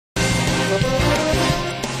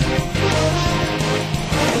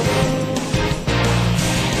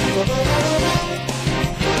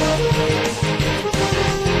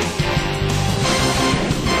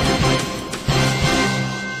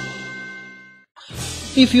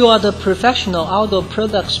If you are the professional outdoor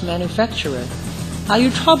products manufacturer, are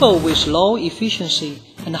you troubled with low efficiency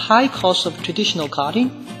and high cost of traditional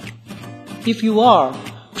cutting? If you are,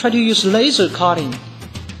 try to use laser cutting.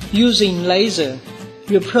 Using laser,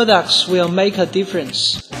 your products will make a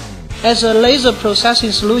difference. As a laser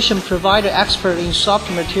processing solution provider expert in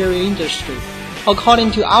soft material industry,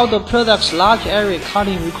 according to outdoor products' large area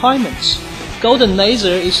cutting requirements,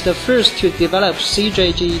 Goldenlaser is the first to develop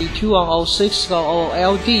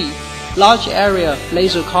CJG21060LD large area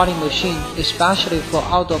laser cutting machine, especially for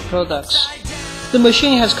outdoor products. The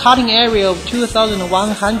machine has cutting area of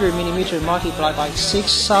 2,100 mm multiplied by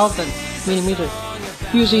 6,000 mm.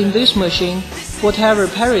 Using this machine, whatever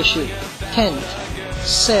parachute, tent,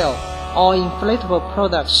 sail, or inflatable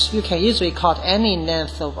products, you can easily cut any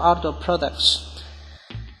length of outdoor products.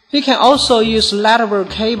 You can also use lateral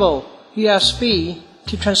cable USB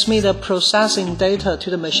to transmit the processing data to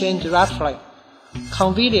the machine directly.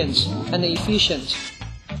 Convenient and efficient.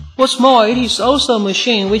 What's more, it is also a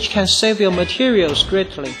machine which can save your materials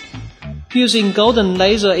greatly. Using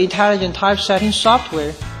Goldenlaser intelligent typesetting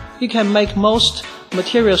software, you can make most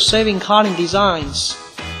material-saving cutting designs.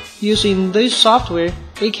 Using this software,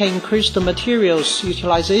 it can increase the materials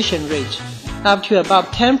utilization rate up to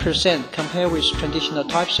about 10% compared with traditional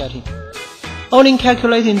typesetting. Only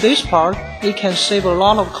calculating this part, it can save a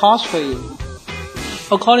lot of cost for you.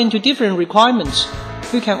 According to different requirements,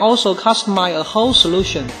 you can also customize a whole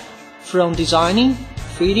solution, from designing,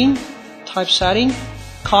 fitting, typesetting,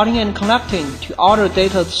 cutting and collecting to order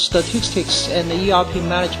data statistics and ERP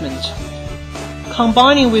management.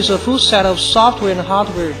 Combining with a full set of software and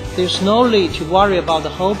hardware, there's no need to worry about the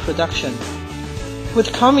whole production.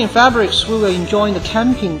 With coming fabrics, we will enjoy the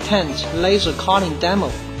camping tent laser cutting demo.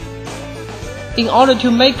 In order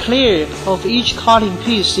to make clear of each cutting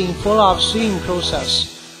piece in follow-up sewing process,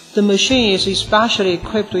 the machine is especially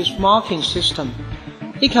equipped with marking system.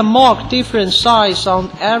 It can mark different sizes on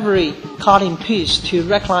every cutting piece to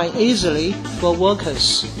recline easily for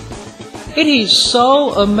workers. It is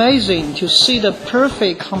so amazing to see the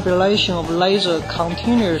perfect combination of laser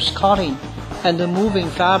continuous cutting and the moving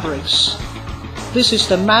fabrics. This is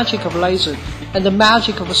the magic of laser and the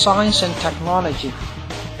magic of science and technology.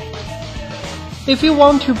 If you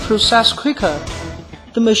want to process quicker,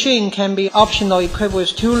 the machine can be optionally equipped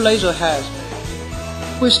with 2 laser heads.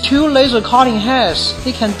 With 2 laser cutting heads,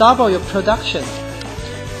 it can double your production.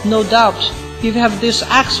 No doubt, if you have this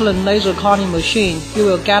excellent laser cutting machine, you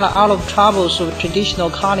will get out of troubles with traditional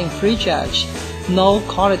cutting fridge edge, no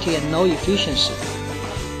quality and no efficiency.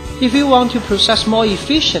 If you want to process more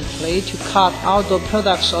efficiently to cut outdoor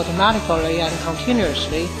products automatically and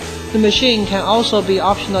continuously, the machine can also be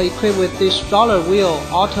optionally equipped with this roller wheel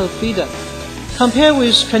auto feeder. Compared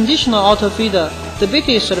with traditional auto feeder, the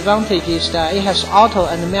biggest advantage is that it has auto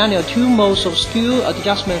and manual 2 modes of skew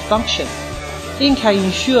adjustment function. It can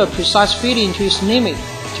ensure precise fitting to its limit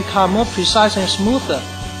to cut more precise and smoother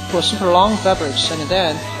for super long fabrics, and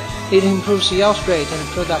then it improves yield rate and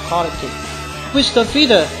product quality. With the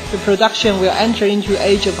feeder, the production will enter into an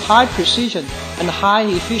age of high precision and high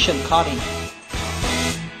efficient cutting.